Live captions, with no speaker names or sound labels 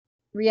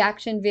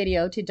reaction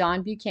video to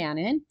Don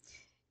Buchanan,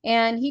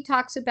 and he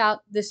talks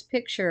about this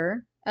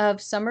picture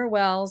of Summer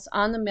Wells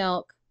on the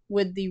milk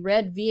with the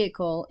red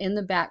vehicle in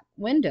the back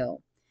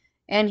window.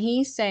 And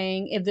he's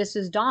saying if this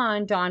is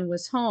Don, Don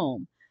was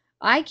home.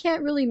 I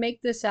can't really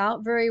make this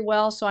out very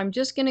well, so I'm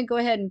just going to go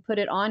ahead and put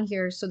it on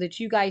here so that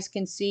you guys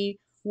can see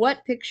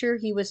what picture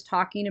he was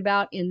talking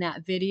about in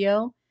that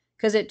video,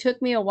 because it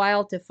took me a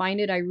while to find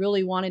it. I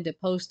really wanted to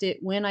post it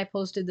when I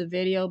posted the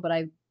video, but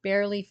I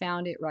barely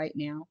found it right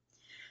now.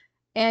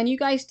 And you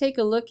guys take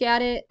a look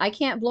at it. I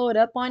can't blow it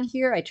up on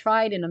here. I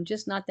tried and I'm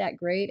just not that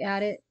great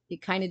at it.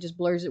 It kind of just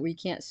blurs it where you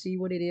can't see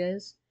what it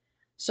is.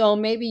 So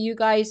maybe you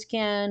guys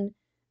can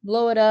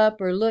blow it up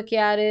or look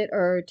at it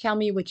or tell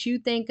me what you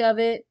think of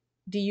it.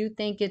 Do you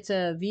think it's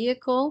a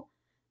vehicle?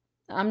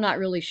 I'm not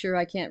really sure.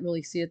 I can't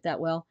really see it that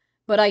well.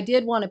 But I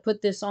did want to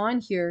put this on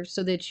here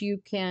so that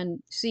you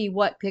can see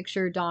what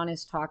picture Don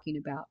is talking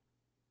about.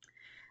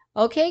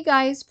 Okay,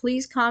 guys,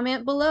 please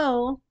comment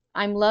below.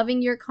 I'm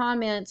loving your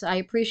comments. I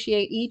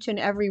appreciate each and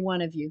every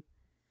one of you.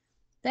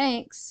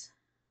 Thanks.